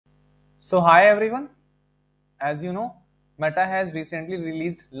So hi everyone, as you know, Meta has recently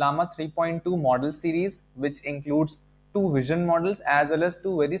released Llama 3.2 model series, which includes two vision models as well as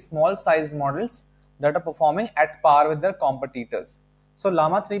two very small sized models that are performing at par with their competitors. So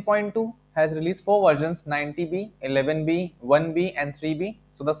Llama 3.2 has released four versions: 90B, 11B, 1B and 3B.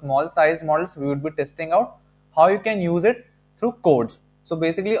 So the small sized models we would be testing out how you can use it through codes. So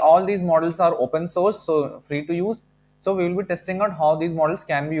basically all these models are open source, so free to use. So we will be testing out how these models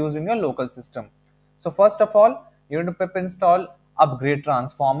can be used in your local system. So first of all, you need to pip install upgrade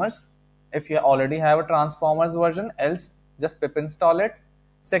transformers if you already have a transformers version, else just pip install it.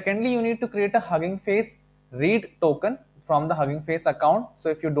 Secondly, you need to create a Hugging Face read token from the Hugging Face account. So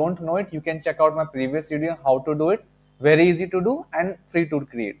if you don't know it, you can check out my previous video how to do it. Very easy to do and free to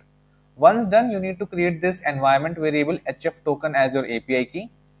create. Once done, you need to create this environment variable HF token as your API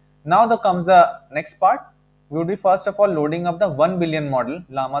key. Now comes the next part. We would be first of all loading up the 1 billion model,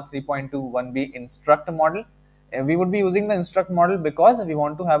 Llama 3.2 1B instruct model. We would be using the instruct model because we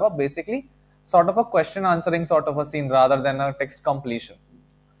want to have a basically sort of a question answering sort of a scene rather than a text completion.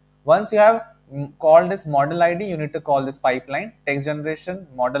 Once you have called this model ID, you need to call this pipeline, text generation,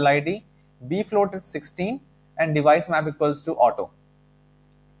 model ID, bfloat is 16 and device map equals to auto.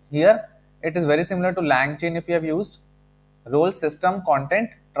 Here it is very similar to LangChain if you have used. Role system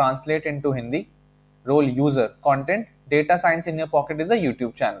content translate into Hindi. Role user content data science in your pocket is the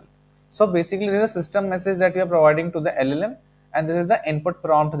YouTube channel. So basically this is a system message that we are providing to the LLM and this is the input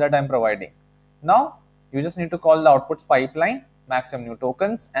prompt that I am providing. Now you just need to call the outputs pipeline, maximum new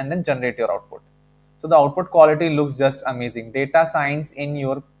tokens and then generate your output. So the output quality looks just amazing. Data science in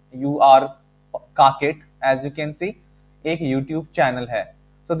your UR pocket, as you can see, एक YouTube channel है.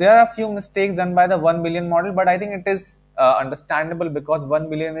 So there are a few mistakes done by the 1 billion model, but I think it is understandable because 1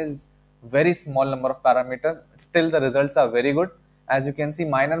 billion is very small number of parameters. Still the results are very good. As you can see,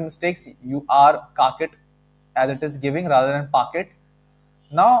 minor mistakes, you are pocket as it is giving rather than pocket.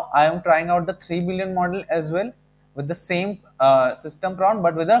 Now I am trying out the 3 billion model as well with the same system prompt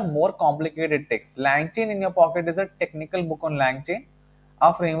but with a more complicated text. LangChain in your pocket is a technical book on LangChain,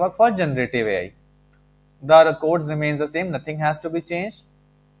 a framework for generative AI. The codes remains the same, nothing has to be changed.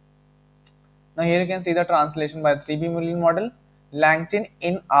 Now here you can see the translation by 3B million model. LangChain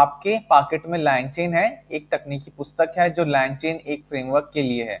in आपके pocket में LangChain है, एक तकनीकी पुस्तक है जो LangChain एक framework के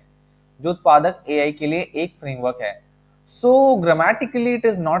लिए है, जो उत्पादक AI के लिए एक फ्रेमवर्क है. So grammatically it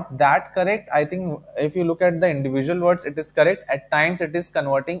is not that correct. I think if you look at the individual words, it is correct. At times it is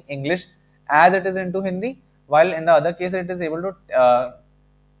converting English as it is into Hindi, while in the other case it is able to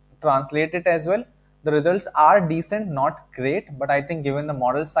translate it as well. The results are decent, not great, but I think given the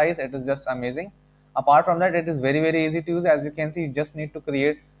model size, it is just amazing. Apart from that, it is very easy to use. As you can see, you just need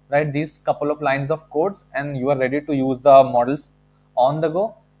to write these couple of lines of codes and you are ready to use the models on the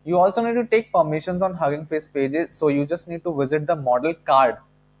go. You also need to take permissions on Hugging Face pages. So you just need to visit the model card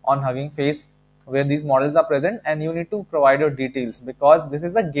on Hugging Face where these models are present and you need to provide your details because this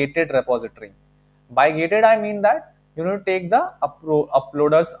is a gated repository. By gated, I mean that you need to take the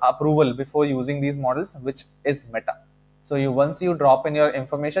uploader's approval before using these models, which is Meta. So once you drop in your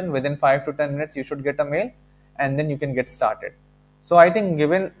information, within 5 to 10 minutes, you should get a mail and then you can get started. So I think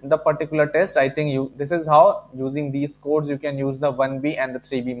given the particular test, I think this is how using these codes, you can use the 1B and the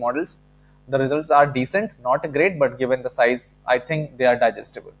 3B models. The results are decent, not great, but given the size, I think they are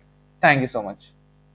digestible. Thank you so much.